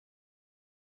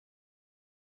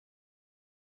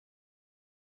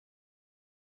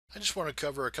I just want to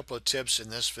cover a couple of tips in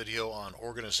this video on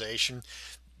organization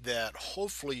that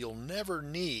hopefully you'll never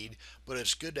need, but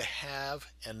it's good to have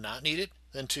and not need it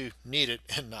than to need it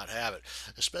and not have it.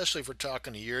 Especially if we're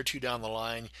talking a year or two down the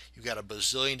line, you've got a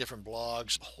bazillion different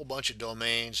blogs, a whole bunch of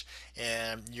domains,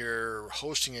 and your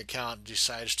hosting account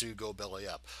decides to go belly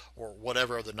up or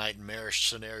whatever other nightmarish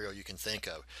scenario you can think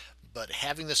of. But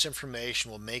having this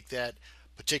information will make that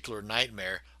particular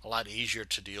nightmare a lot easier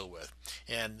to deal with.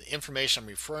 And the information I'm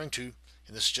referring to,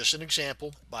 and this is just an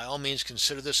example, by all means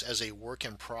consider this as a work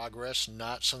in progress,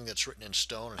 not something that's written in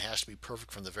stone and has to be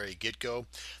perfect from the very get-go.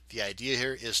 The idea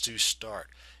here is to start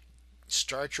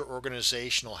your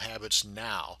organizational habits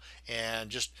now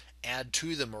and just add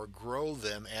to them or grow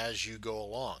them as you go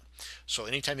along. So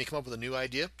anytime you come up with a new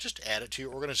idea, just add it to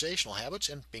your organizational habits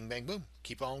and bing bang boom,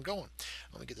 keep on going.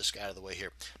 Let me get this guy out of the way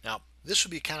here. Now this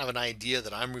would be kind of an idea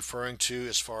that I'm referring to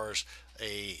as far as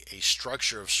a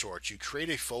structure of sorts. You create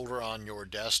a folder on your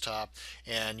desktop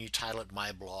and you title it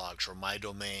My Blogs or My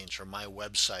Domains or My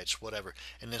Websites, whatever.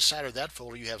 And inside of that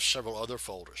folder you have several other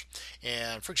folders.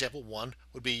 And for example, one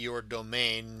would be your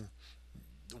domain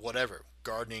whatever,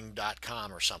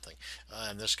 gardening.com or something.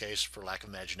 In this case, for lack of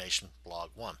imagination, blog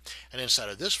one. And inside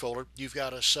of this folder, you've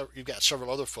got several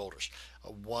other folders.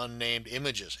 One named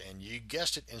images, and you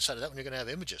guessed it, inside of that one you're going to have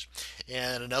images,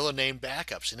 and another named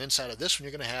backups. And inside of this one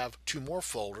you're going to have two more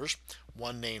folders.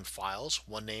 One named files,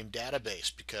 one named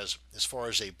database. Because as far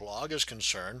as a blog is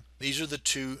concerned, these are the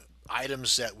two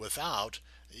items that without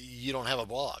you don't have a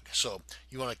blog. So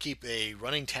you want to keep a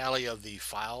running tally of the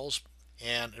files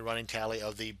and a running tally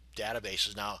of the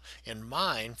databases. Now, in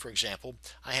mine, for example,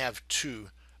 I have two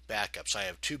backups. I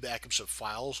have two backups of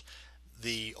files,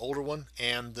 the older one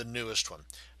and the newest one.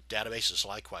 Databases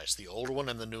likewise, the older one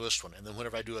and the newest one. And then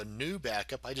whenever I do a new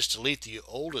backup, I just delete the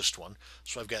oldest one.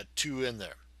 So I've got two in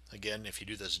there. Again, if you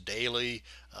do this daily,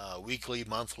 weekly,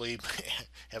 monthly,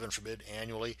 heaven forbid,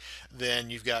 annually,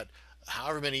 then you've got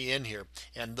however many in here.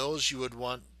 And those you would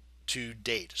want to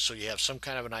date, so you have some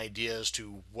kind of an idea as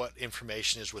to what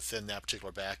information is within that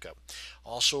particular backup.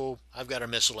 Also, I've got a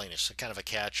miscellaneous, a kind of a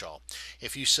catch-all.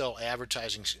 If you sell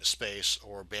advertising space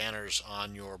or banners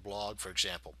on your blog, for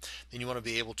example, then you want to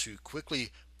be able to quickly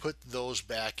put those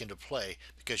back into play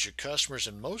because your customers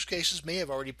in most cases may have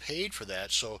already paid for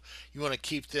that, so you want to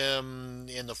keep them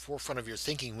in the forefront of your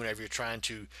thinking whenever you're trying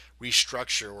to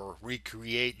restructure or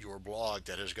recreate your blog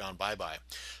that has gone bye-bye.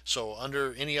 So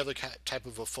under any other type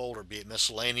of a folder, be it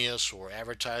miscellaneous or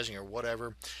advertising or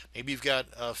whatever, maybe you've got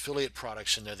affiliate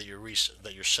products in there that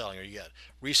you're selling, or you got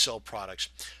resell products.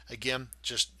 Again,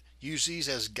 just use these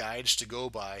as guides to go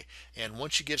by, and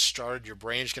once you get started your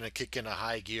brain's going to kick into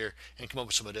high gear and come up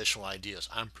with some additional ideas.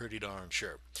 I'm pretty darn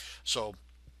sure. So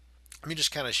let me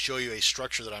just kind of show you a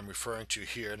structure that I'm referring to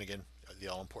here, and again, the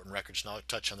all important records, and I'll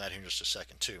touch on that here in just a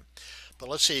second too. But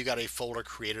let's say you've got a folder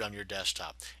created on your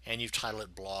desktop and you've titled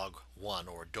it blog 1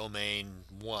 or domain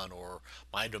 1 or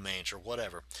my domains or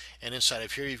whatever, and inside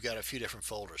of here you've got a few different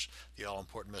folders: the all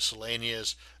important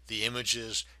miscellaneous, the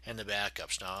images, and the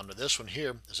backups. Now under this one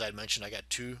here, as I mentioned, I got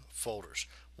two folders,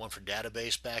 one for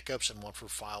database backups and one for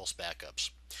files backups.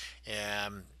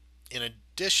 And in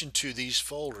addition to these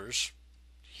folders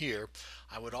here,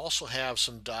 I would also have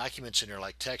some documents in here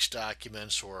like text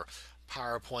documents or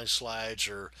PowerPoint slides,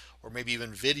 or maybe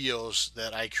even videos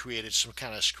that I created, some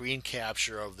kind of screen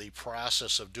capture of the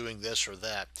process of doing this or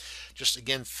that. Just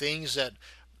again, things that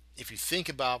if you think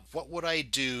about what would I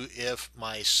do if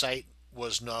my site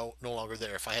was no longer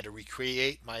there, if I had to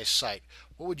recreate my site,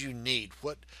 what would you need?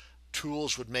 What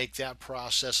tools would make that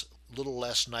process a little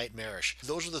less nightmarish?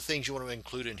 Those are the things you want to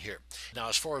include in here. Now,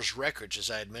 as far as records,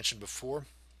 as I had mentioned before,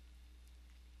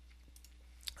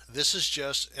 this is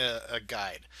just a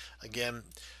guide. Again,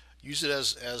 use it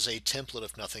as a template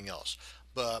if nothing else.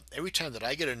 But every time that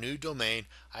I get a new domain,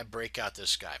 I break out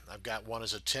this guy. I've got one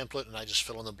as a template and I just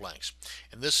fill in the blanks.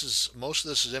 And most of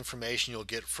this is information you'll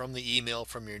get from the email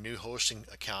from your new hosting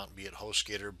account, be it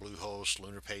HostGator, Bluehost,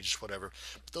 Lunar Pages, whatever.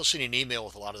 But they'll send you an email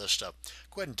with a lot of this stuff.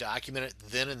 Go ahead and document it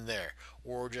then and there,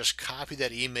 or just copy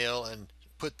that email and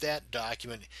put that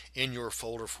document in your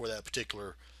folder for that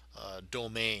particular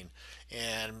domain.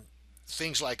 And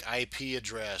things like IP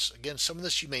address, again, some of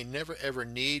this you may never ever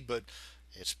need, but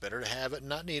it's better to have it and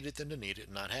not need it than to need it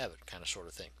and not have it, kind of sort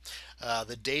of thing.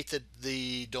 The date that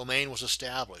the domain was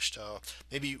established,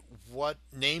 maybe what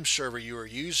name server you are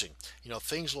using,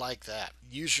 things like that.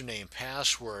 Username,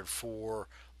 password for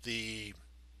the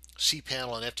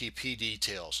cPanel and FTP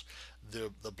details,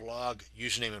 the blog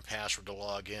username and password to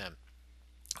log in.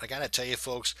 I gotta tell you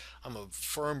folks, I'm a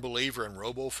firm believer in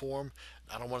RoboForm.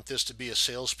 I don't want this to be a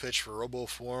sales pitch for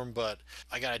RoboForm, but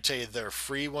I gotta tell you their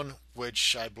free one,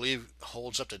 which I believe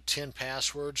holds up to 10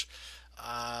 passwords,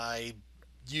 I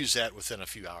use that within a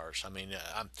few hours. I mean,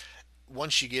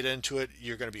 once you get into it,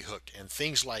 you're going to be hooked. And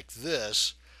things like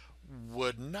this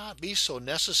would not be so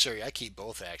necessary. I keep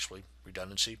both actually,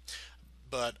 redundancy,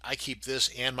 but I keep this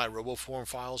and my RoboForm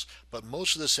files. But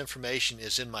most of this information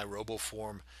is in my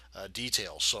RoboForm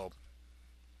details. So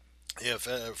if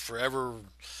forever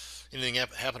anything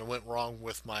happened and went wrong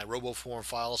with my RoboForm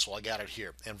files, well, I got it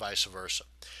here, and vice versa.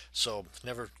 So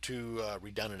never too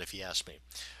redundant if you ask me.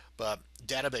 But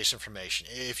database information.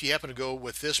 If you happen to go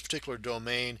with this particular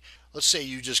domain, let's say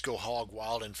you just go hog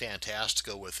wild and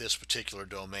fantastical with this particular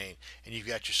domain, and you've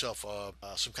got yourself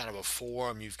some kind of a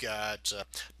forum, you've got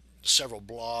several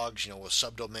blogs, with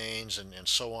subdomains and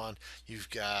so on.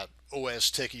 You've got OS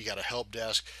ticket, you got a help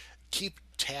desk. Keep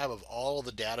tab of all of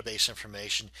the database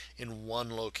information in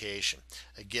one location.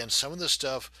 Again, some of the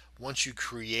stuff, once you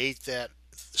create that,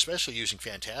 especially using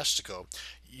Fantastico,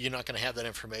 you're not going to have that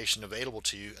information available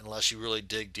to you unless you really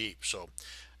dig deep. So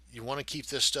you want to keep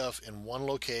this stuff in one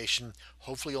location.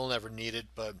 Hopefully you'll never need it,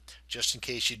 but just in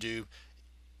case you do,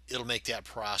 it'll make that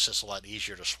process a lot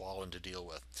easier to swallow and to deal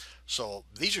with. So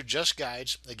these are just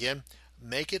guides. Again,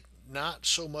 make it not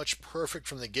so much perfect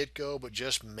from the get-go, but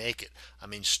just make it. I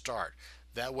mean, start.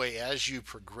 That way, as you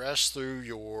progress through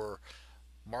your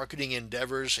marketing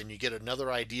endeavors and you get another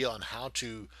idea on how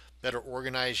to better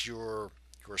organize your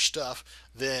stuff,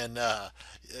 then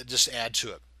just add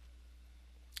to it.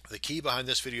 The key behind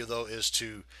this video, though, is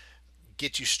to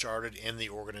get you started in the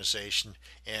organization,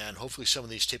 and hopefully some of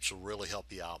these tips will really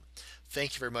help you out.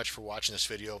 Thank you very much for watching this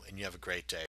video, and you have a great day.